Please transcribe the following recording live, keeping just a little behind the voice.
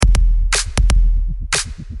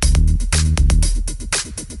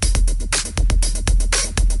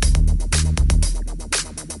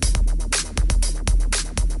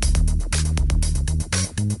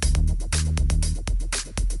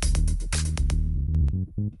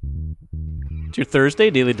It's your Thursday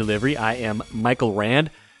Daily Delivery. I am Michael Rand.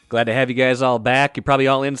 Glad to have you guys all back. You're probably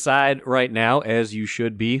all inside right now, as you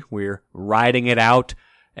should be. We're riding it out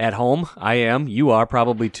at home. I am. You are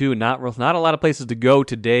probably too. Not a lot of places to go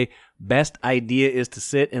today. Best idea is to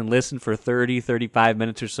sit and listen for 30, 35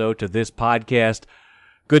 minutes or so to this podcast.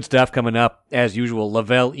 Good stuff coming up. As usual,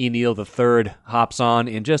 Lavelle Neal III hops on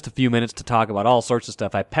in just a few minutes to talk about all sorts of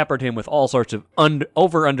stuff. I peppered him with all sorts of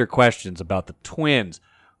over-under questions about the Twins,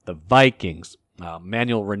 the Vikings,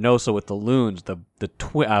 Manuel Reynoso with the Loons, the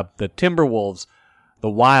Timberwolves, the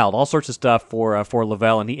Wild, all sorts of stuff for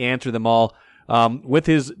Lavelle, and he answered them all with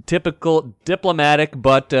his typical diplomatic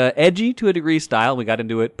but edgy to a degree style. We got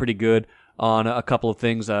into it pretty good on a couple of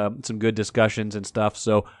things, some good discussions and stuff,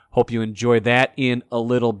 so hope you enjoy that in a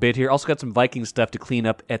little bit here. Also got some Viking stuff to clean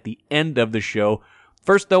up at the end of the show.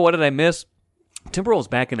 First, though, what did I miss? Timberwolves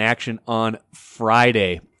back in action on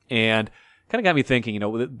Friday, and kind of got me thinking,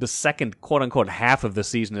 the second quote-unquote half of the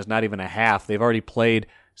season is not even a half. They've already played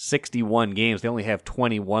 61 games. They only have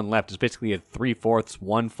 21 left. It's basically a 3/4,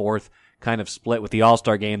 1/4 kind of split with the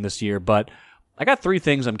All-Star game this year, but I got three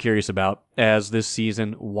things I'm curious about as this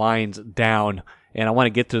season winds down, and I want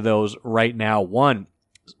to get to those right now. One,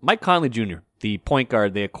 Mike Conley Jr., the point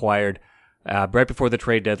guard they acquired right before the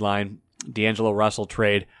trade deadline, D'Angelo Russell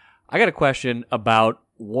trade. I got a question about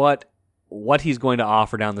what he's going to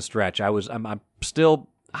offer down the stretch. I'm still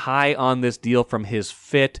high on this deal from his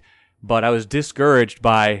fit, but I was discouraged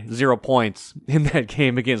by 0 points in that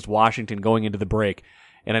game against Washington going into the break.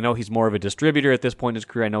 And I know he's more of a distributor at this point in his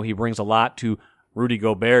career. I know he brings a lot to Rudy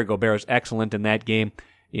Gobert. Gobert was excellent in that game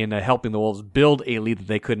in helping the Wolves build a lead that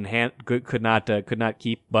they could not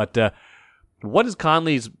keep. But what is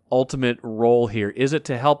Conley's ultimate role here? Is it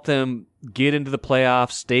to help them get into the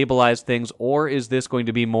playoffs, stabilize things, or is this going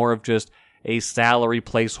to be more of just a salary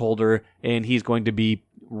placeholder and he's going to be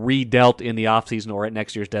redealt in the offseason or at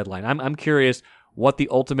next year's deadline? I'm curious what the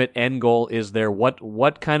ultimate end goal is there.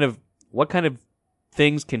 What kind of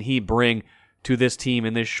things can he bring to this team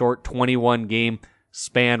in this short 21 game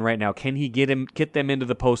span right now? Can he get them into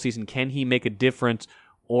the postseason? Can he make a difference,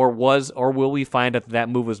 or will we find out that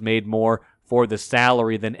move was made more for the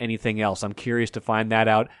salary than anything else? I'm curious to find that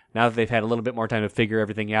out now that they've had a little bit more time to figure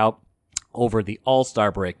everything out over the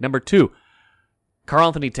All-Star break. Number two,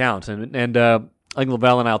 Karl-Anthony Towns, and I think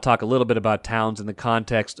Lavelle and I'll talk a little bit about Towns in the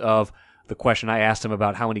context of the question I asked him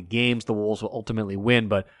about how many games the Wolves will ultimately win,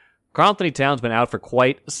 but Karl-Anthony Towns has been out for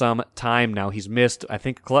quite some time now. He's missed, I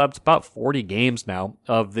think, club's about 40 games now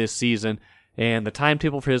of this season, and the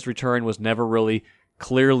timetable for his return was never really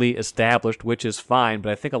clearly established, which is fine,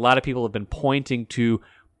 but I think a lot of people have been pointing to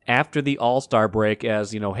after the All-Star break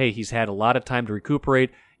as, hey, he's had a lot of time to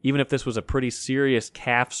recuperate. Even if this was a pretty serious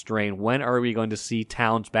calf strain, when are we going to see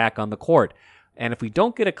Towns back on the court? And if we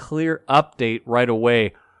don't get a clear update right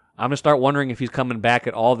away, I'm going to start wondering if he's coming back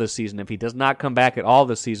at all this season. If he does not come back at all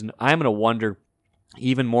this season, I'm going to wonder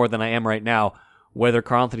even more than I am right now whether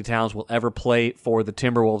Karl-Anthony Towns will ever play for the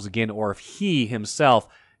Timberwolves again or if he himself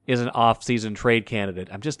is an off-season trade candidate.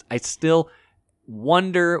 I still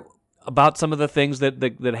wonder about some of the things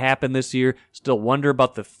that happened this year. Still wonder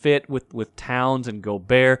about the fit with Towns and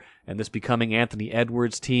Gobert and this becoming Anthony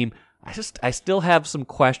Edwards' team. I still have some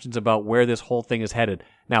questions about where this whole thing is headed.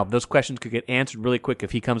 Now, those questions could get answered really quick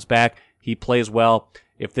if he comes back, he plays well,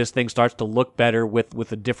 if this thing starts to look better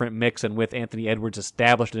with a different mix and with Anthony Edwards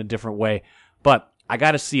established in a different way. But I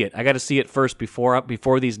got to see it. I got to see it first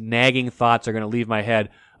before these nagging thoughts are going to leave my head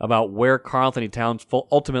about where Karl-Anthony Towns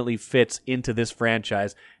ultimately fits into this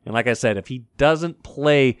franchise. And like I said, if he doesn't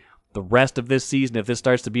play the rest of this season, if this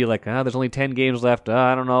starts to be like, there's only 10 games left,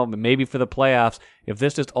 I don't know, maybe for the playoffs, if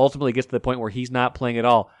this just ultimately gets to the point where he's not playing at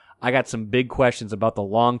all, I got some big questions about the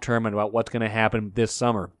long term and about what's going to happen this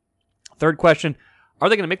summer. Third question, are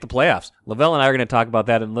they going to make the playoffs? Lavelle and I are going to talk about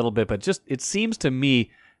that in a little bit, but just it seems to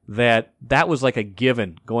me that was like a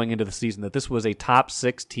given going into the season, that this was a top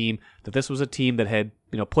 6 team, that this was a team that had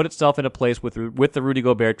put itself into place with the Rudy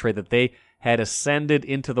Gobert trade, that they had ascended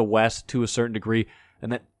into the West to a certain degree,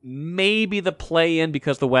 and that maybe the play-in,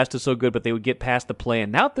 because the West is so good, but they would get past the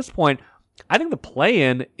play-in. Now at this point, I think the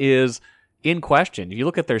play-in is in question. If you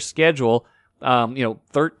look at their schedule,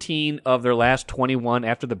 13 of their last 21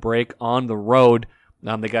 after the break on the road.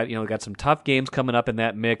 They got some tough games coming up in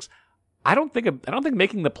that mix. I don't think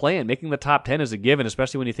making the play-in, making the top 10 is a given,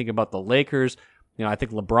 especially when you think about the Lakers. I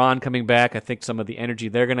think LeBron coming back. I think some of the energy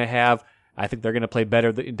they're going to have. I think they're going to play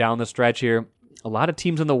better down the stretch here. A lot of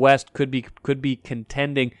teams in the West could be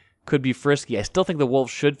contending, could be frisky. I still think the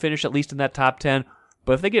Wolves should finish at least in that top 10.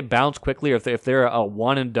 But if they get bounced quickly, or if they're a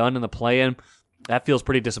one and done in the play-in, That feels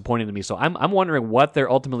pretty disappointing to me. So I'm wondering what they're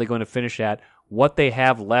ultimately going to finish at, what they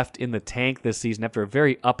have left in the tank this season after a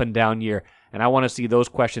very up and down year. And I want to see those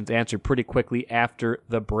questions answered pretty quickly after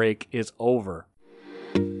the break is over.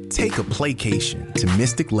 Take a playcation to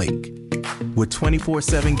Mystic Lake. With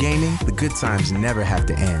 24/7 gaming, the good times never have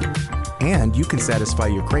to end. And you can satisfy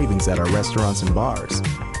your cravings at our restaurants and bars.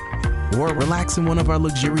 Or relax in one of our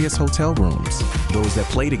luxurious hotel rooms. Those that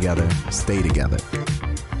play together, stay together.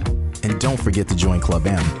 And don't forget to join Club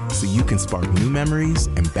M so you can spark new memories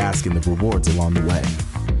and bask in the rewards along the way.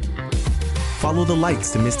 Follow the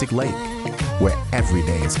lights to Mystic Lake, where every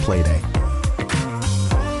day is play day.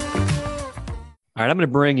 All right, I'm going to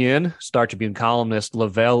bring in Star Tribune columnist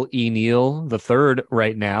Lavelle E. Neal III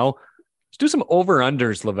right now. Let's do some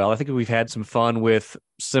over-unders, Lavelle. I think we've had some fun with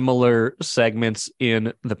similar segments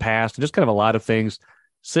in the past, and just kind of a lot of things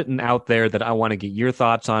sitting out there that I want to get your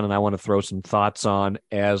thoughts on, and I want to throw some thoughts on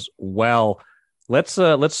as well. Let's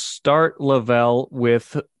start, Lavelle,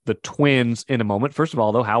 with the Twins in a moment. First of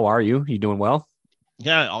all, though, how are you? You doing well?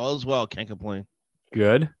 Yeah, all is well. Can't complain.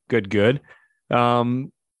 Good.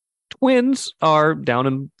 Twins are down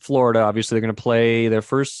in Florida. Obviously, they're going to play their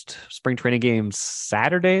first spring training game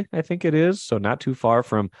Saturday, I think it is. So not too far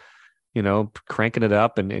from, cranking it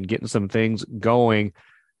up and getting some things going.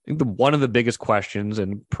 I think one of the biggest questions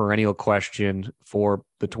and perennial question for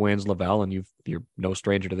the Twins, Lavelle, and you're no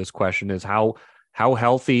stranger to this question, is how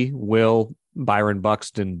healthy will Byron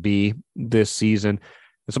Buxton be this season?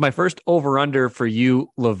 And so my first over-under for you,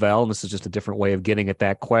 Lavelle, and this is just a different way of getting at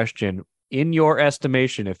that question. In your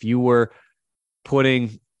estimation, if you were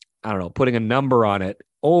putting a number on it,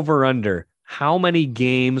 over under, how many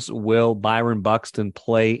games will Byron Buxton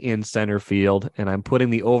play in center field? And I'm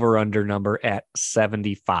putting the over under number at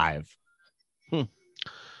 75.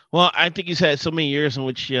 Well, I think he's had so many years in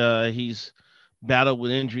which he's battled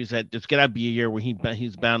with injuries that there's got to be a year where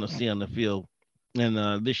he's bound to stay on the field.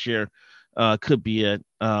 And this year could be it.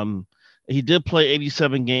 He did play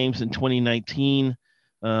 87 games in 2019.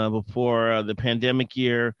 Before the pandemic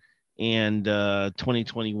year and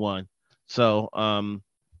 2021. So, and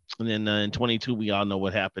then in 22, we all know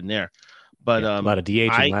what happened there. But a lot of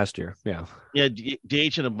DHing last year. Yeah,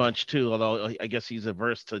 DHing a bunch too. Although I guess he's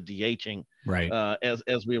averse to DHing, right?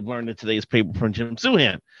 As we have learned in today's paper from Jim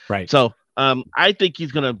Souhan, right? So, I think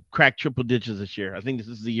he's going to crack triple digits this year. I think this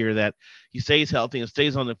is the year that he stays healthy and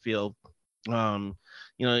stays on the field.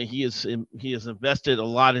 He has invested a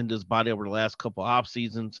lot into his body over the last couple off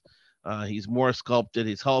seasons. He's more sculpted.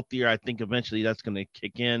 He's healthier. I think eventually that's going to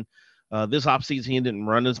kick in. This off season, he didn't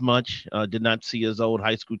run as much. Did not see his old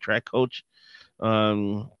high school track coach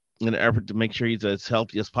in an effort to make sure he's as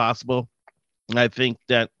healthy as possible. And I think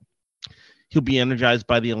that he'll be energized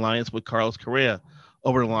by the alliance with Carlos Correa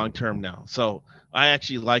over the long term now. So I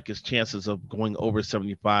actually like his chances of going over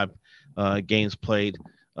 75 games played.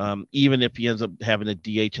 Even if he ends up having a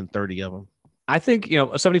DH in 30 of them. I think,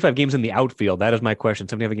 75 games in the outfield. That is my question.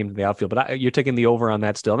 75 games in the outfield, but you're taking the over on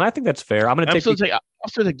that still. And I think that's fair. I'll still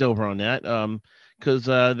take the over on that. Because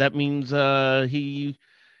that means he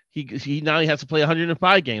now has to play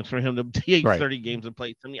 105 games for him to DH 30 games and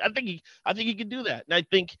play. I think he can do that. And I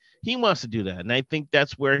think he wants to do that. And I think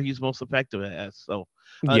that's where he's most effective at. So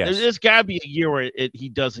there's got to be a year where he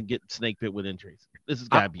doesn't get snake bit with injuries. This has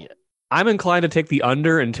got to be it. I'm inclined to take the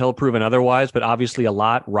under until proven otherwise, but obviously a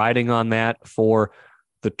lot riding on that for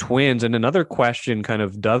the Twins. And another question kind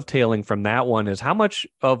of dovetailing from that one is how much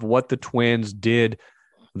of what the Twins did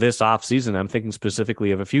this offseason, I'm thinking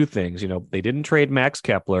specifically of a few things. They didn't trade Max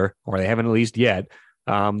Kepler, or they haven't at least yet.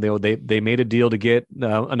 They made a deal to get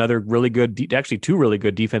another really good, actually two really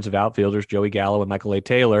good defensive outfielders, Joey Gallo and Michael A.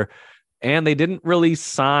 Taylor. And they didn't really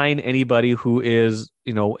sign anybody who is,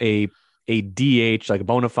 a DH, like a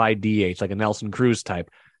bona fide DH, like a Nelson Cruz type.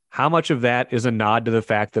 How much of that is a nod to the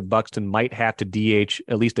fact that Buxton might have to DH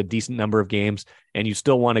at least a decent number of games, and you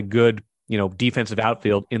still want a good, defensive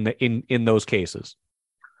outfield in those cases?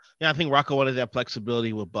 Yeah, I think Rocco wanted that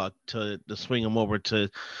flexibility with Buck to swing him over to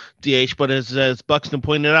DH. But as Buxton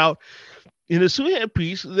pointed out in the Souhan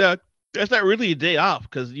piece, that's not really a day off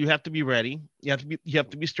because you have to be ready. You have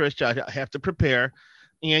to be stretched out. You have to prepare.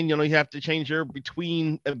 And, you have to change your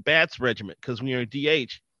between bats regiment because when you're a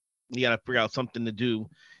DH, you got to figure out something to do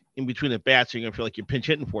in between the bats. You're going to feel like you're pinch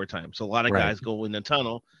hitting 4 times. So a lot of guys go in the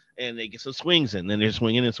tunnel and they get some swings in. Then they're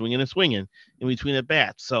swinging and swinging and swinging in between the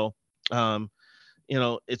bats. So,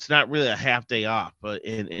 it's not really a half day off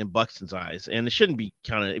in Buxton's eyes. And it shouldn't be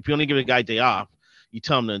counted. If you only give a guy a day off, you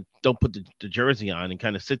tell him to don't put the jersey on and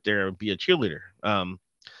kind of sit there and be a cheerleader.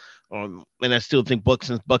 And I still think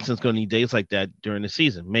Buxton's going to need days like that during the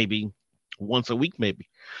season, maybe once a week, maybe.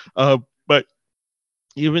 But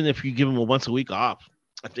even if you give him a once a week off,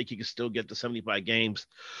 I think he can still get the 75 games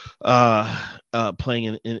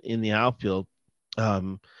playing in the outfield.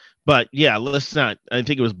 Um, but yeah, let's not. I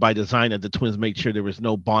think it was by design that the Twins made sure there was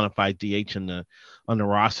no bona fide DH on the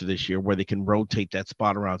roster this year, where they can rotate that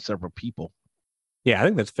spot around several people. Yeah, I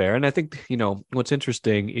think that's fair. And I think, what's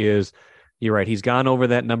interesting is you're right. He's gone over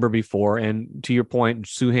that number before. And to your point,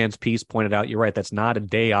 Suhan's piece pointed out, you're right. That's not a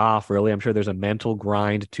day off, really. I'm sure there's a mental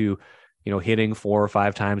grind to, hitting 4 or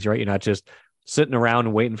 5 times. You're right. You're not just sitting around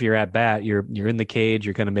and waiting for your at bat. You're in the cage.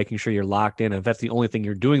 You're kind of making sure you're locked in. And if that's the only thing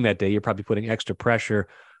you're doing that day, you're probably putting extra pressure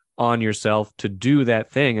on yourself to do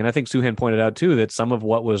that thing. And I think Suhan pointed out too that some of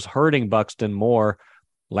what was hurting Buxton more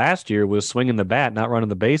last year was swinging the bat, not running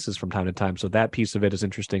the bases from time to time. So that piece of it is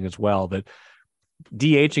interesting as well, that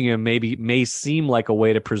DHing him may seem like a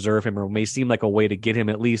way to preserve him, or may seem like a way to get him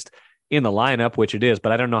at least in the lineup, which it is,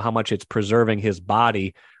 but I don't know how much it's preserving his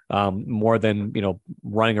body more than,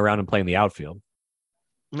 running around and playing the outfield.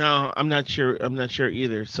 No, I'm not sure. I'm not sure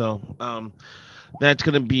either. So that's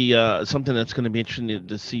going to be something that's going to be interesting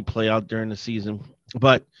to see play out during the season.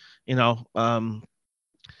 But, he's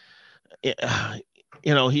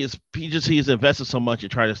invested so much to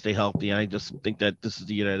try to stay healthy. And I just think that this is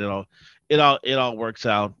the year that it all works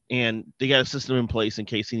out. And they got a system in place in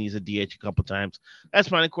case he needs a DH a couple times. That's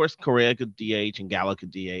fine. Of course, Correa could DH and Gallo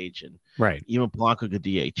could DH, and right, even Blanco could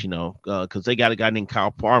DH. Because they got a guy named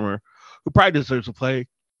Kyle Farmer who probably deserves to play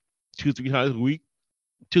 2-3 times a week.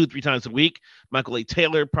 2-3 times a week. Michael A.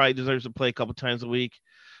 Taylor probably deserves to play a couple times a week.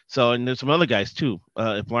 So, and there's some other guys too.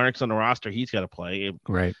 If Larnach's on the roster, he's got to play.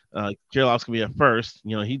 Right. Kirilov's gonna be at first.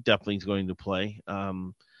 He definitely is going to play.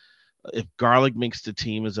 If Garlick makes the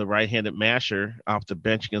team as a right-handed masher off the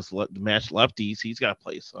bench against the match lefties, he's got to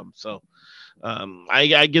play some. So,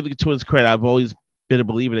 I give the Twins credit. I've always been a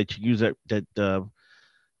believer that you use that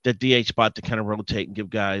DH spot to kind of rotate and give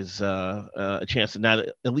guys a chance to not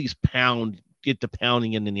at least get the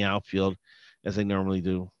pounding in the outfield as they normally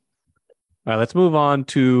do. All right, let's move on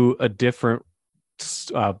to a different,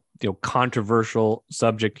 controversial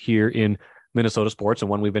subject here in Minnesota sports, and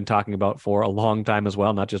one we've been talking about for a long time as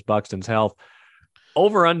well, not just Buxton's health.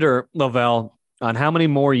 Over under, Lavelle, on how many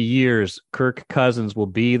more years Kirk Cousins will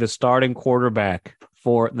be the starting quarterback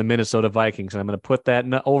for the Minnesota Vikings. And I'm going to put that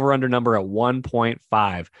over under number at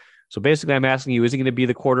 1.5. So basically I'm asking you, is he going to be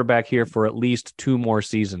the quarterback here for at least 2 more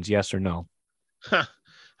seasons? Yes or no?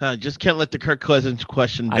 Just can't let the Kirk Cousins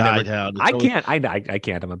question die down. I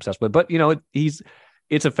can't. I'm obsessed with it. But,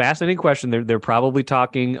 it's a fascinating question. They're probably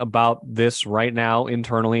talking about this right now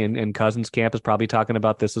internally, and Cousins camp is probably talking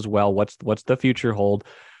about this as well. What's the future hold?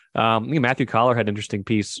 Matthew Collar had an interesting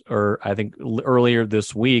piece, or I think earlier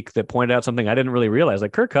this week, that pointed out something I didn't really realize.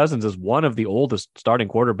 Like, Kirk Cousins is one of the oldest starting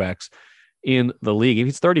quarterbacks in the league.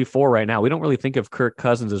 He's 34 right now. We don't really think of Kirk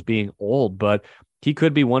Cousins as being old, but he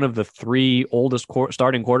could be one of the 3 oldest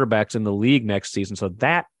starting quarterbacks in the league next season. So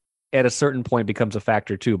that, at a certain point, becomes a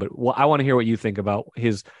factor too. But I want to hear what you think about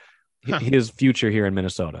his future here in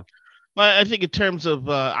Minnesota. Well, I think in terms of,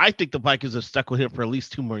 I think the Vikings are stuck with him for at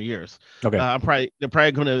least 2 more years. Okay. They're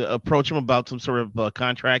probably going to approach him about some sort of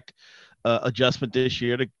contract adjustment this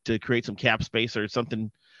year to create some cap space or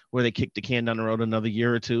something where they kick the can down the road another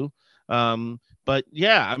year or 2. But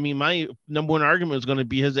yeah, I mean, my number one argument is going to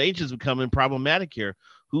be his age is becoming problematic here.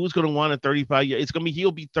 Who's going to want a 35 year? It's going to be,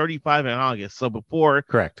 he'll be 35 in August. So before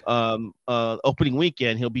correct opening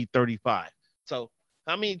weekend, he'll be 35. So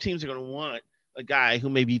how many teams are going to want a guy who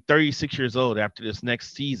may be 36 years old after this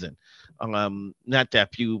next season? Not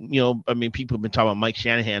that few, people have been talking about Mike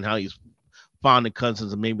Shanahan, how he's fond of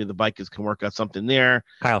Cousins, and maybe the Vikings can work out something there.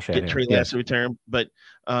 Kyle Shanahan, get Trey Lance to return. But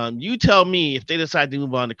you tell me, if they decide to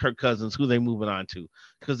move on to Kirk Cousins, who they moving on to?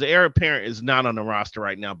 Because the heir apparent is not on the roster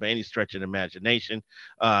right now by any stretch of the imagination.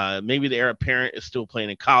 Maybe the heir apparent is still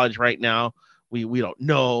playing in college right now. We don't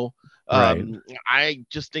know. Right. I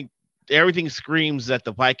just think everything screams that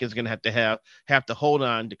the Vikings are going to have to hold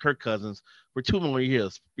on to Kirk Cousins for 2 more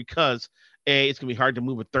years, because A, it's going to be hard to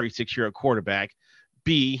move a 36-year-old quarterback.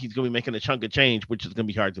 B, he's going to be making a chunk of change, which is going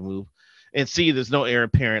to be hard to move. And C, there's no heir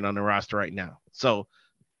apparent on the roster right now. So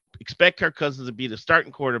expect Kirk Cousins to be the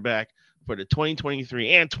starting quarterback for the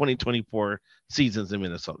 2023 and 2024 seasons in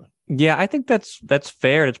Minnesota. Yeah, I think that's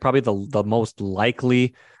fair. It's probably the most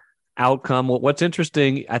likely outcome. What's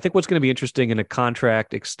interesting, I think what's going to be interesting in a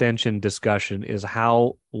contract extension discussion is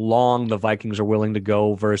how long the Vikings are willing to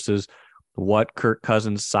go versus what Kirk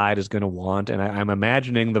Cousins' side is going to want. And I'm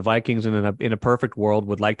imagining the Vikings in a perfect world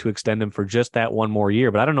would like to extend him for just that 1 more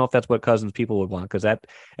year. But I don't know if that's what Cousins people would want, because at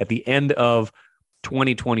the end of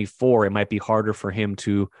 2024, it might be harder for him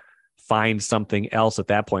to find something else at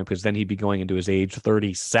that point, because then he'd be going into his age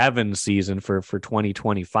 37 season for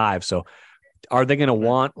 2025. So are they going to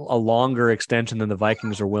want a longer extension than the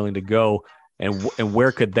Vikings are willing to go? And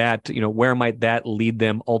where could that, where might that lead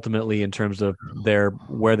them ultimately in terms of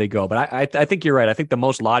where they go? But I think you're right. I think the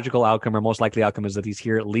most logical outcome or most likely outcome is that he's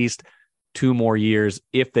here at least 2 more years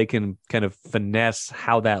if they can kind of finesse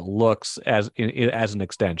how that looks as an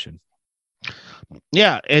extension.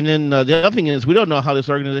 Yeah, and then the other thing is we don't know how this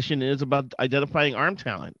organization is about identifying arm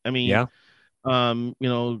talent. I mean, Kellen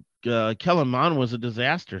Mond was a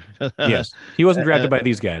disaster. Yes, he wasn't drafted by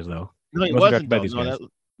these guys though. No, he wasn't by these guys.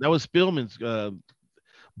 That was Spielman's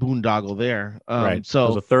boondoggle there. Right. So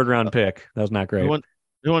it was a 3rd-round pick. That was not great.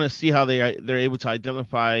 They want to see how they're able to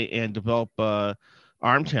identify and develop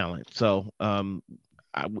arm talent. So I'm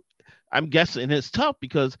guessing, and it's tough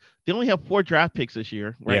because they only have 4 draft picks this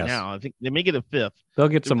year now. I think they may get a 5th. They'll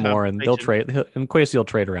get some more, and they'll trade. And Kwesi will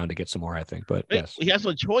trade around to get some more, I think. But yes, he has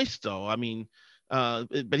no choice though. I mean,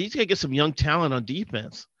 but he's gonna get some young talent on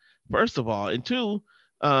defense, first of all, and 2.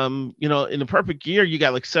 In the perfect year, you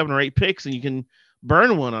got like 7 or 8 picks, and you can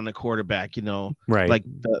burn one on the quarterback. Right?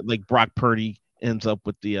 Like Brock Purdy ends up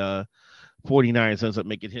with the 49ers, ends up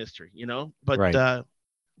making history. But right.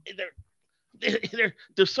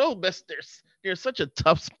 They're so best. They're such a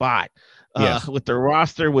tough spot with their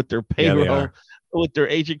roster, with their payroll, with their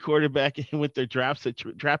aging quarterback, and with their draft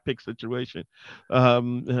pick situation.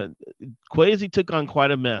 Kwesi took on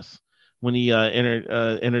quite a mess when he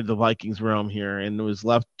entered the Vikings realm here, and was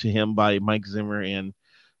left to him by Mike Zimmer and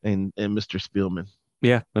Mr. Spielman.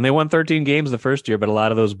 Yeah, and they won 13 games the first year, but a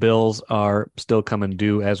lot of those bills are still coming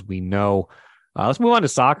due, as we know. Let's move on to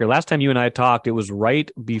soccer. Last time you and I talked, it was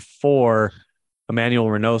right before Emmanuel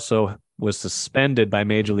Reynoso was suspended by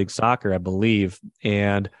Major League Soccer, I believe.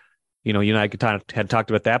 And, you and I had talked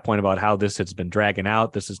about that point about how this has been dragging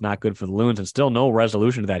out. This is not good for the Loons, and still no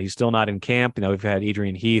resolution to that. He's still not in camp. We've had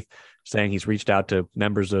Adrian Heath saying he's reached out to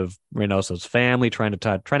members of Reynoso's family, trying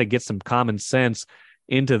to get some common sense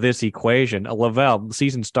into this equation. Lavelle, the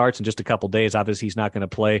season starts in just a couple days. Obviously, he's not going to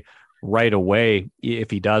play right away if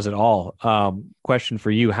he does at all. Question for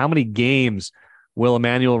you: how many games will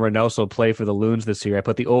Emmanuel Reynoso play for the Loons this year? I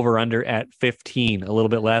put the over/under at 15, a little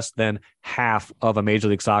bit less than half of a Major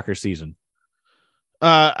League Soccer season.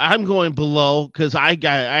 I'm going below because I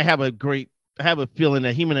have a feeling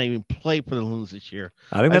that he may not even play for the Loons this year.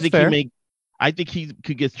 I think that's fair. I think he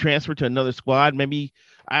could get transferred to another squad. Maybe,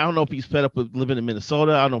 I don't know if he's fed up with living in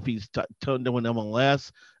Minnesota. I don't know if he's doing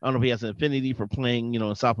MLS. I don't know if he has an affinity for playing,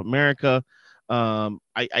 in South America.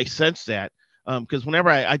 I sense that because whenever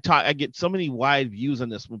I talk, I get so many wide views on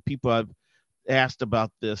this when people have asked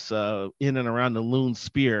about this in and around the Loon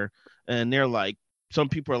Spear, and they're like, some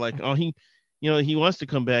people are like, oh, he wants to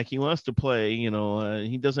come back. He wants to play.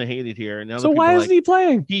 He doesn't hate it here. And so why isn't he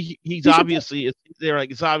playing? He's obviously they're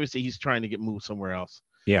like, it's obviously he's trying to get moved somewhere else.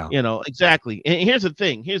 Yeah. Exactly. And here's the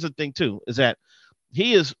thing too, is that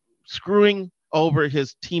he is screwing over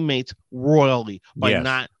his teammates royally by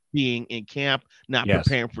not being in camp, not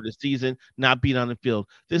preparing for the season, not being on the field.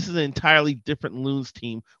 This is an entirely different Loons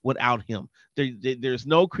team without him. There's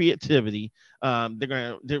no creativity. They're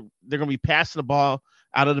gonna be passing the ball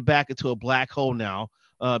out of the back into a black hole now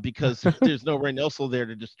because there's no Reynoso there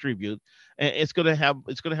to distribute, and it's gonna have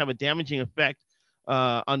a damaging effect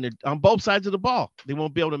on both sides of the ball. They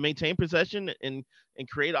won't be able to maintain possession and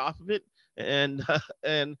create off of it, and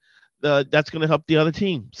that's gonna help the other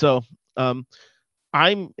team. So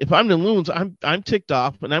if I'm the Loons, I'm ticked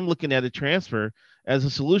off, and I'm looking at a transfer as a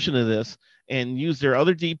solution to this, and use their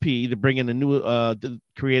other DP to bring in a new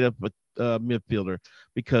creative midfielder,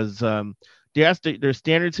 because there's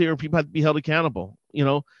standards here, and people have to be held accountable.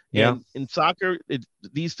 And in soccer,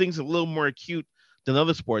 these things are a little more acute than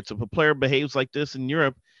other sports. If a player behaves like this in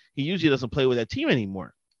Europe, he usually doesn't play with that team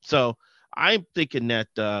anymore. So I'm thinking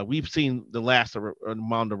that we've seen the last of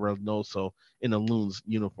Armando Reynoso in a Loons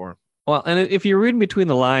uniform. Well, and if you're reading between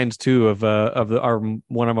the lines too of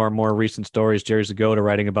one of our more recent stories, Jerry Zgoda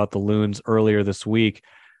writing about the Loons earlier this week,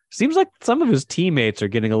 seems like some of his teammates are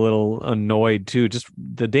getting a little annoyed too. Just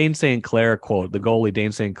the Dane St. Clair quote, the goalie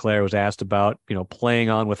Dane St. Clair was asked about, playing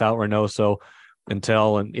on without Reynoso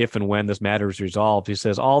until and if and when this matter is resolved. He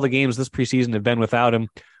says, all the games this preseason have been without him.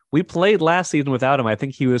 We played last season without him. I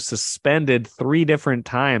think he was suspended 3 different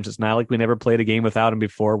times. It's not like we never played a game without him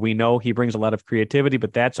before. We know he brings a lot of creativity,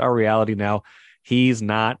 but that's our reality now. He's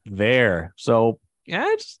not there. So,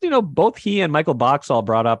 both he and Michael Boxall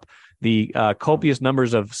brought up the copious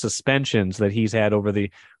numbers of suspensions that he's had over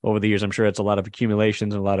the years. I'm sure it's a lot of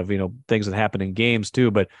accumulations and a lot of things that happen in games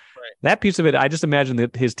too. But that piece of it, I just imagine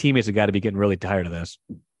that his teammates have got to be getting really tired of this.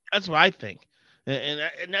 That's what I think. And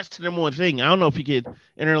that's the number one thing. I don't know if you could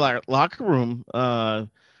enter locker room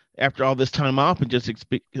after all this time off and just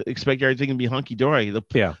expect everything to be hunky dory.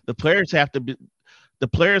 The players have to be. The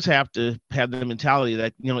players have to have the mentality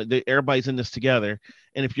that everybody's in this together,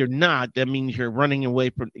 and if you're not, that means you're running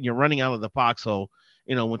out of the foxhole.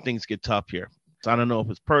 When things get tough here. So I don't know if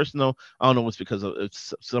it's personal. I don't know if it's because of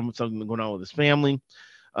something going on with his family.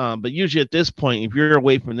 But usually at this point, if you're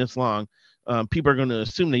away from this long, people are going to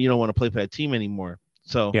assume that you don't want to play for that team anymore.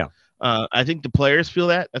 So I think the players feel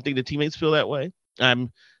that. I think the teammates feel that way.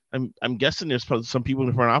 I'm guessing there's some people in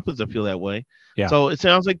the front office that feel that way. Yeah. So it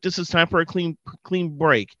sounds like this is time for a clean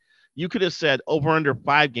break. You could have said over under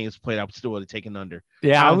 5 games played. I still would have taken under.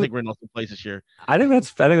 Yeah, I don't think Reynoso plays this year. I think that's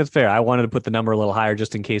fair. I wanted to put the number a little higher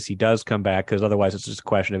just in case he does come back, because otherwise it's just a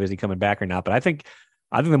question of is he coming back or not. But I think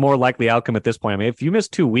the more likely outcome at this point. I mean, if you miss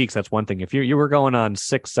 2 weeks, that's one thing. If you were going on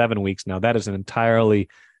 6-7 weeks now, that is an entirely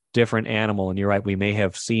different animal. And you're right, we may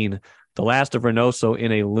have seen the last of Reynoso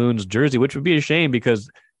in a Loons jersey, which would be a shame because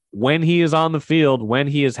when he is on the field, when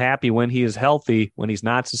he is happy, when he is healthy, when he's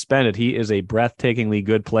not suspended, he is a breathtakingly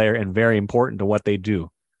good player and very important to what they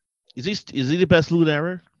do. Is he the best Loon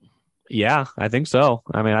ever? Yeah, I think so.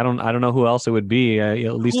 I mean, I don't know who else it would be.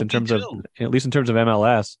 At least in terms of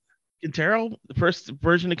MLS. Quintero, the first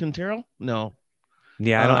version of Quintero? No.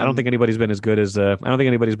 Yeah, I don't think anybody's been as good as Reynoso,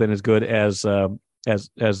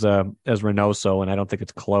 and I don't think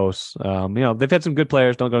it's close. They've had some good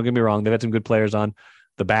players. Don't get me wrong. They've had some good players on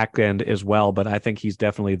the back end as well, but I think he's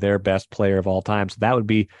definitely their best player of all time. So that would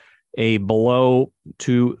be a blow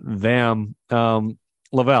to them.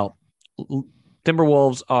 Lavelle,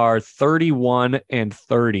 Timberwolves are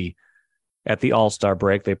 31-30 at the All-Star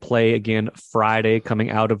break. They play again Friday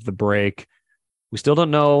coming out of the break. We still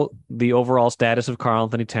don't know the overall status of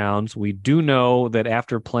Karl-Anthony Towns. We do know that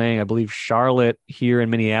after playing, I believe, Charlotte here in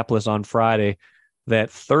Minneapolis on Friday,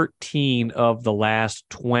 that 13 of the last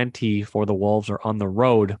 20 for the Wolves are on the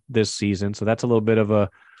road this season. So that's a little bit of a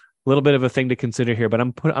thing to consider here. But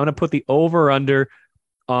I'm going to put the over/under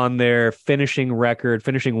on their finishing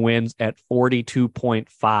wins at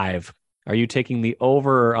 42.5. Are you taking the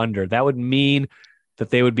over or under? That would mean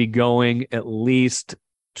that they would be going at least.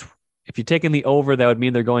 If you're taking the over, that would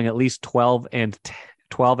mean they're going at least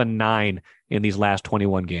 12-9 in these last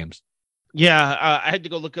 21 games. Yeah, I had to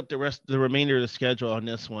go look up the remainder of the schedule on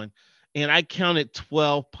this one, and I counted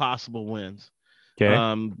 12 possible wins. Okay.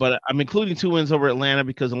 But I'm including 2 wins over Atlanta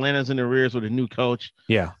because Atlanta's in the rears with a new coach.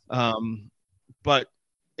 Yeah. And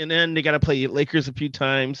then they got to play Lakers a few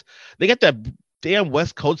times. They got that damn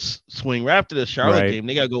West Coast swing right after the Charlotte game.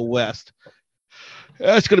 They got to go west.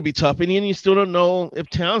 It's going to be tough, and then you still don't know if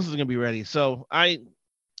Towns is going to be ready. So are they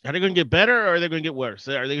going to get better or are they going to get worse?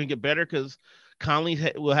 Are they going to get better because Conley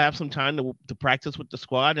will have some time to practice with the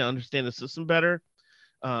squad and understand the system better?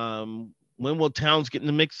 When will Towns get in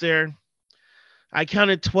the mix there? I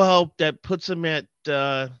counted 12. That puts him at.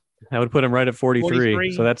 That would put him right at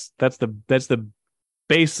 43. So that's the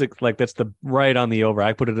basic, like that's the right on the over.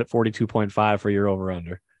 I put it at 42.5 for your over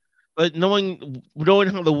under. But knowing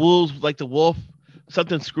how the Wolves like the Wolf,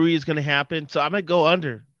 something screwy is going to happen. So I'm gonna go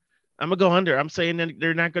under. I'm saying that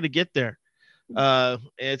they're not going to get there. And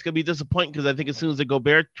it's going to be disappointing because I think as soon as the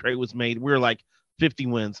Gobert trade was made, we were like 50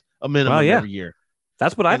 wins, a minimum every year.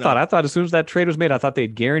 That's what I thought. I thought as soon as that trade was made, I thought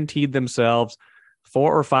they'd guaranteed themselves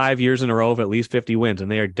 4 or 5 years in a row of at least 50 wins. And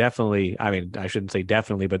they are definitely, I mean, I shouldn't say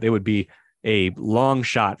definitely, but it would be a long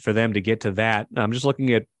shot for them to get to that. I'm just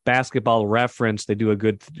looking at Basketball Reference. They do a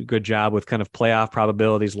good job with kind of playoff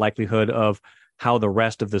probabilities, likelihood of how the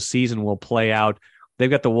rest of the season will play out. They've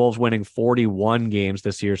got the Wolves winning 41 games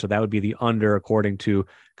this year, so that would be the under according to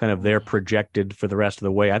kind of their projected for the rest of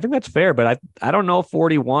the way. I think that's fair, but I don't know if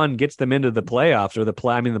 41 gets them into the playoffs or the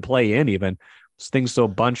play-in even. This thing's so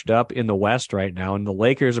bunched up in the West right now, and the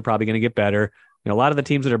Lakers are probably going to get better. A lot of the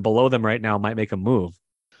teams that are below them right now might make a move.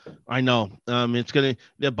 I know. It's gonna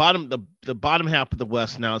the bottom half of the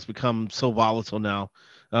West now has become so volatile now.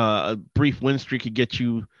 A brief win streak could get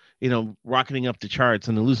you, rocketing up the charts,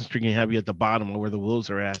 and the losing streak can have you at the bottom of where the Wolves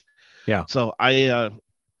are at. Yeah. So I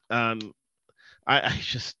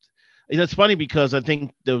just, it's funny because I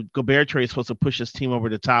think the Gobert trade is supposed to push this team over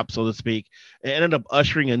the top, so to speak. It ended up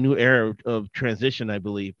ushering a new era of transition, I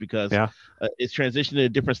believe, because it's transitioned to a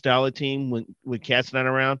different style of team when Cat's not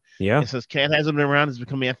around. Yeah. And since Cat hasn't been around, it's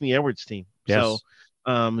become Anthony Edwards' team. Yes. So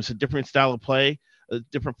it's a different style of play, a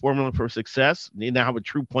different formula for success. They now have a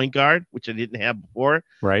true point guard, which I didn't have before.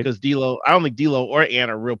 Right. Because I don't think D'Lo or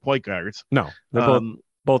Ant are real point guards. No, they're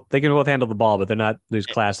both. They can both handle the ball, but they're not these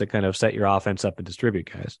classic kind of set your offense up and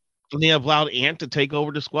distribute guys. And they have allowed Ant to take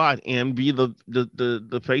over the squad and be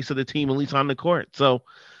the face of the team, at least on the court. So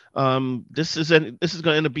this is going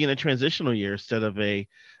to end up being a transitional year instead of a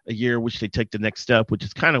year which they take the next step, which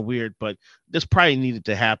is kind of weird, but this probably needed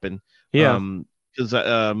to happen. Yeah. Because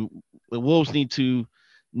the Wolves need to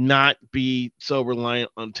not be so reliant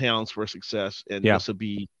on Towns for success, and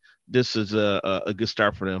this is a good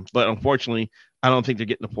start for them. But unfortunately, I don't think they're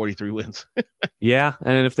getting the 43 wins. Yeah,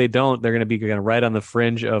 and if they don't, they're going to be right on the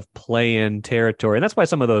fringe of play-in territory, and that's why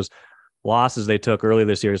some of those losses they took early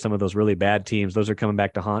this year, some of those really bad teams, those are coming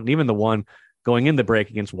back to haunt. And even the one going in the break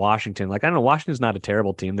against Washington, like I don't know, Washington's not a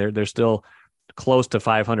terrible team. They're still close to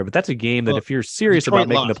 500, but that's a game that if you're serious about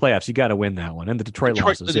making the playoffs, you got to win that one. And the Detroit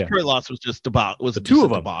losses, the Detroit loss was just the two of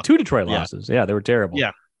them, two Detroit losses. Yeah, they were terrible.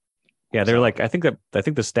 Yeah, they're like I think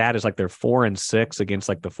the stat is like they're 4-6 against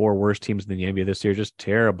like the four worst teams in the NBA this year. Just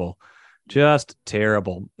terrible.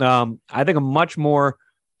 I think a much more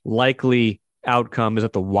likely outcome is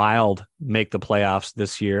that the Wild make the playoffs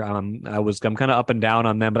this year. I'm kind of up and down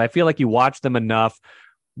on them, but I feel like you watch them enough,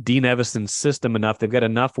 Dean Evison's system enough. They've got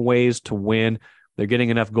enough ways to win. They're getting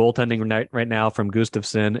enough goaltending right now from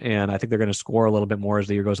Gustafsson, and I think they're going to score a little bit more as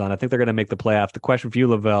the year goes on. I think they're going to make the playoffs. The question for you,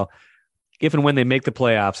 Lavelle, if and when they make the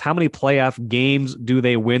playoffs, how many playoff games do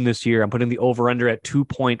they win this year? I'm putting the over-under at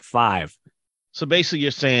 2.5. So basically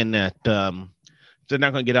you're saying that they're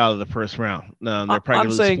not going to get out of the first round. They're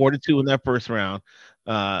probably going to lose 4-2 in that first round.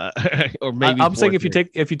 Or maybe I'm saying if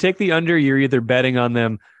you take the under, you're either betting on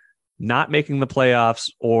them not making the playoffs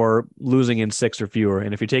or losing in 6 or fewer.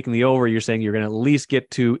 And if you're taking the over, you're saying you're going to at least get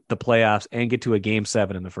to the playoffs and get to a game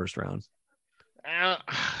 7 in the first round.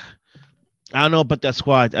 I don't know about that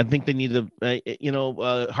squad. I think they need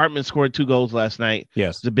to, Hartman scored 2 goals last night.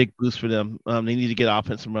 Yes. It's a big boost for them. They need to get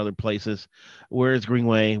offense from other places. Where's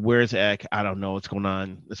Greenway? Where's Eck? I don't know what's going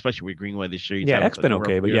on, especially with Greenway this year. Eck's been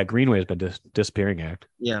okay, but Greenway's been disappearing act.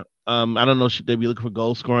 Yeah. I don't know. Should they be looking for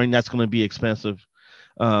goal scoring? That's going to be expensive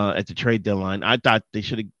at the trade deadline. I thought they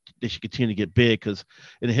should continue to get big because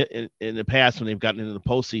in the past when they've gotten into the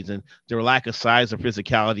postseason, their lack of size or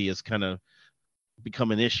physicality has kind of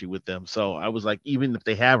become an issue with them. So I was like, even if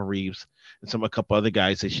they have Reeves and a couple other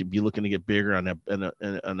guys, they should be looking to get bigger on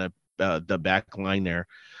the back line there.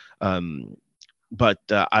 But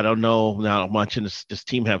I don't know now much. And this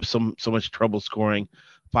team have so much trouble scoring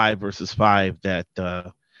 5 versus 5 that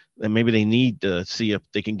maybe they need to see if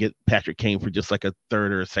they can get Patrick Kane for just like a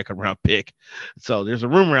 3rd or a 2nd round pick. So there's a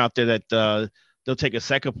rumor out there that they'll take a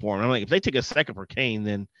 2nd for him. I'm like, if they take a 2nd for Kane,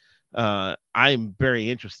 then I'm very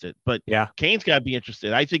interested, but Kane's got to be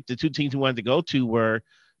interested. I think the 2 teams he wanted to go to were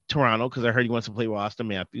Toronto, because I heard he wants to play with Austin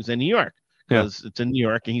Matthews, and New York, because it's in New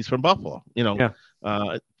York and he's from Buffalo.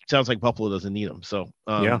 It sounds like Buffalo doesn't need him. So,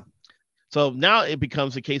 so now it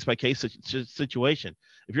becomes a case-by-case situation.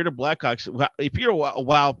 If you're the Blackhawks, if you're a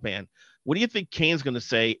Wild fan, what do you think Kane's going to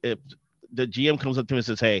say if the GM comes up to him and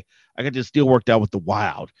says, "Hey, I got this deal worked out with the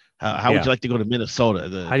Wild. How would you like to go to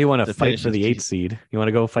Minnesota?" How do you want to fight for the 8th seed? You want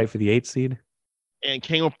to go fight for the 8th seed? And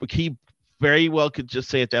he very well could just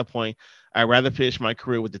say at that point, "I'd rather finish my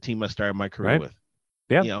career with the team I started my career with."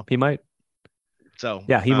 Yeah, he might. So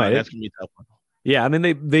he might. That's gonna be a tough one. Yeah, I mean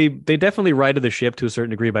they definitely righted the ship to a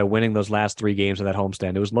certain degree by winning those last 3 games of that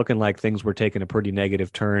homestand. It was looking like things were taking a pretty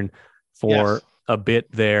negative turn for a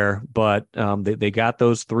bit there, but they got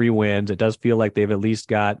those 3 wins. It does feel like they've at least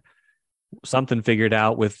got something figured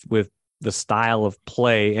out with the style of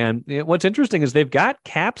play. And what's interesting is they've got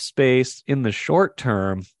cap space in the short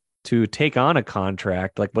term to take on a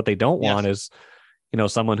contract. Like what they don't want is,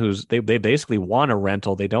 someone who's they basically want a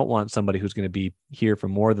rental. They don't want somebody who's going to be here for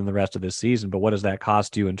more than the rest of this season. But what does that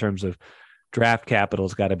cost you in terms of draft capital?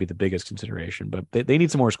 Has got to be the biggest consideration. But they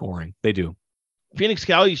need some more scoring. They do. Phoenix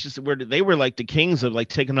Coyotes they were like the kings of like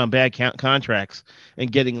taking on bad contracts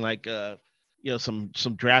and getting like some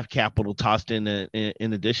draft capital tossed in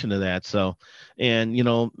addition to that. So, and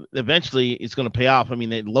eventually it's going to pay off. I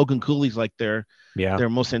mean, Logan Cooley's like their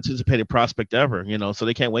most anticipated prospect ever. So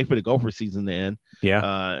they can't wait for the Gopher season to end.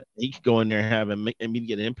 He could go in there and have an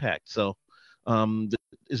immediate impact. So,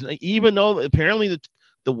 even though apparently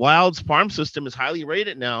the Wild's farm system is highly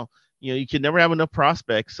rated now, you can never have enough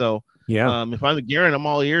prospects. So. If I'm the Guerin, I'm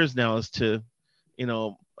all ears now as to,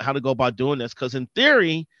 how to go about doing this. Because in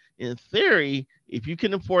theory, if you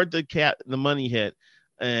can afford the money hit,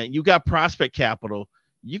 and you got prospect capital,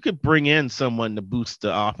 you could bring in someone to boost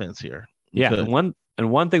the offense here. And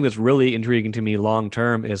one thing that's really intriguing to me long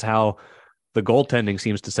term is how the goaltending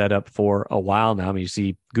seems to set up for a while now. I mean, you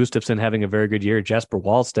see Gustafsson having a very good year, Jesper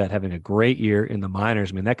Wallstedt having a great year in the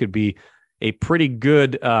minors. I mean, that could be a pretty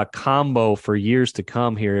good combo for years to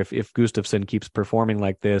come here if Gustafsson keeps performing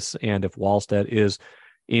like this and if Wallstedt is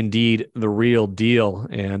indeed the real deal.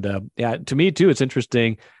 And yeah, to me too, it's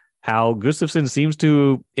interesting how Gustafsson seems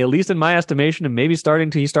to, at least in my estimation, and maybe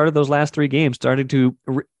he started those last 3 games, starting to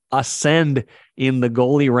ascend in the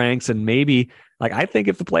goalie ranks. And maybe, like, I think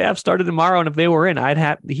if the playoffs started tomorrow and if they were in,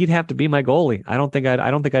 he'd have to be my goalie. I don't think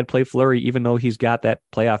I'd play Fleury, even though he's got that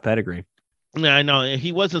playoff pedigree. Yeah, I know.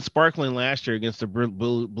 He wasn't sparkling last year against the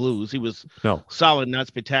Blues. He was solid, not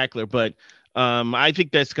spectacular, but I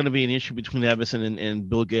think that's going to be an issue between Evason and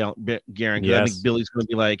Bill Guerin. Yes. I think Billy's going to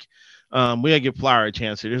be like, we got to give Flower a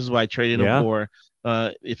chance here. This is why I traded him for.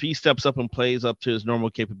 If he steps up and plays up to his normal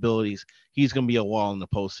capabilities, he's going to be a wall in the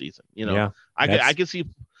postseason. You know, I can see.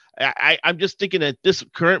 I'm just thinking at this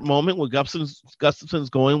current moment when Gustafsson's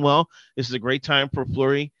going well, this is a great time for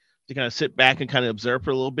Fleury to kind of sit back and kind of observe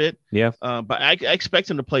for a little bit. Yeah. But I expect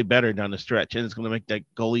him to play better down the stretch, and it's going to make that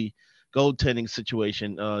goaltending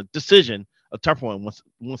situation decision a tougher one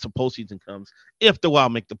once the postseason comes. If the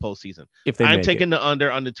Wild make the postseason, I'm taking the under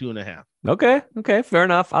 2.5. Okay, fair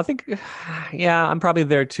enough. I think, I'm probably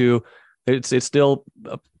there too. It's still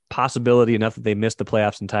a possibility enough that they miss the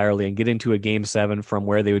playoffs entirely, and getting to a game 7 from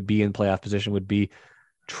where they would be in playoff position would be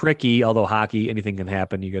tricky. Although hockey, anything can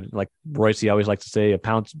happen. You could, like Royce always likes to say,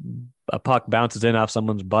 a puck bounces in off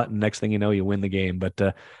someone's butt, and next thing you know, you win the game. But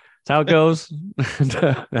that's how it goes.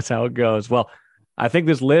 That's how it goes. Well, I think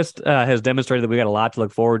this list has demonstrated that we got a lot to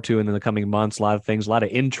look forward to in the coming months. A lot of things, a lot of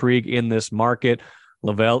intrigue in this market.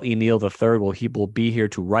 Lavelle Neal III will be here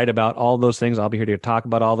to write about all those things. I'll be here to talk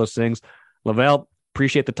about all those things. Lavelle,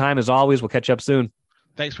 appreciate the time as always. We'll catch up soon.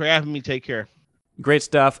 Thanks for having me. Take care. Great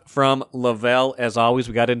stuff from Lavelle. As always,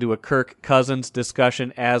 we got into a Kirk Cousins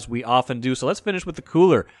discussion as we often do. So let's finish with the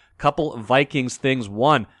cooler. Couple Vikings things.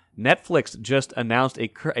 One, Netflix just announced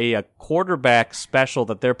a quarterback special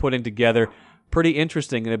that they're putting together. Pretty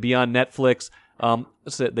interesting. Going to be on Netflix.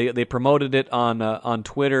 So they promoted it on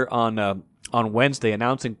Twitter on Wednesday,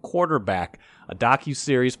 announcing Quarterback, a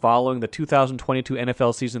docuseries following the 2022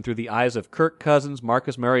 NFL season through the eyes of Kirk Cousins,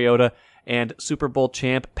 Marcus Mariota, and Super Bowl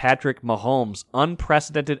champ Patrick Mahomes.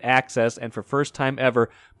 Unprecedented access, and for first time ever,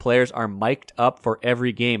 players are mic'd up for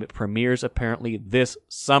every game. It premieres apparently this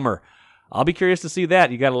summer. I'll be curious to see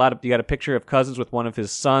that. You got a picture of Cousins with one of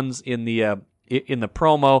his sons in the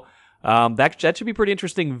promo. That should be pretty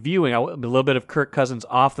interesting viewing. A little bit of Kirk Cousins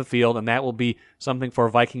off the field, and that will be something for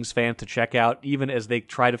Vikings fans to check out, even as they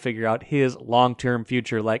try to figure out his long-term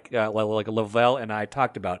future, like Lavelle and I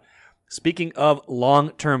talked about. Speaking of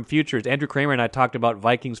long-term futures, Andrew Kramer and I talked about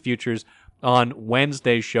Vikings futures on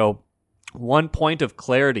Wednesday's show. One point of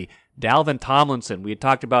clarity, Dalvin Tomlinson, we had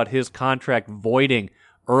talked about his contract voiding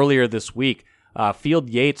earlier this week. Field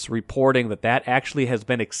Yates reporting that actually has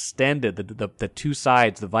been extended. The two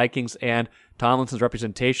sides, the Vikings and Tomlinson's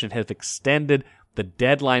representation, have extended the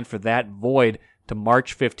deadline for that void to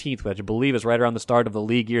March 15th, which I believe is right around the start of the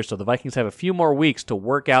league year. So the Vikings have a few more weeks to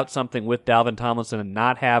work out something with Dalvin Tomlinson and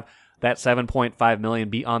not have that $7.5 million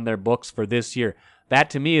be on their books for this year. That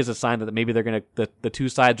to me is a sign that maybe they're going to the two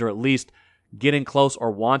sides are at least getting close or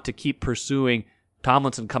want to keep pursuing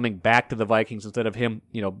Tomlinson coming back to the Vikings instead of him,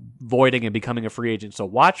 voiding and becoming a free agent. So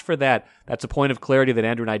watch for that. That's a point of clarity that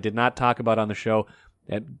Andrew and I did not talk about on the show.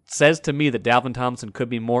 It says to me that Dalvin Tomlinson could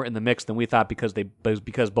be more in the mix than we thought because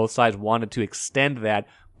both sides wanted to extend that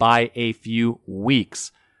by a few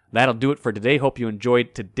weeks. That'll do it for today. Hope you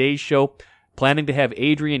enjoyed today's show. Planning to have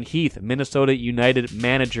Adrian Heath, Minnesota United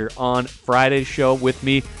manager, on Friday's show with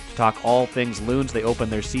me to talk all things Loons. They open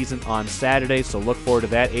their season on Saturday, so look forward to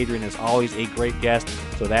that. Adrian is always a great guest,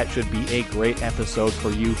 so that should be a great episode for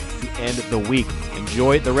you to end the week.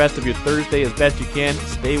 Enjoy the rest of your Thursday as best you can.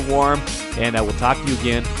 Stay warm, and I will talk to you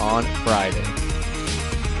again on Friday.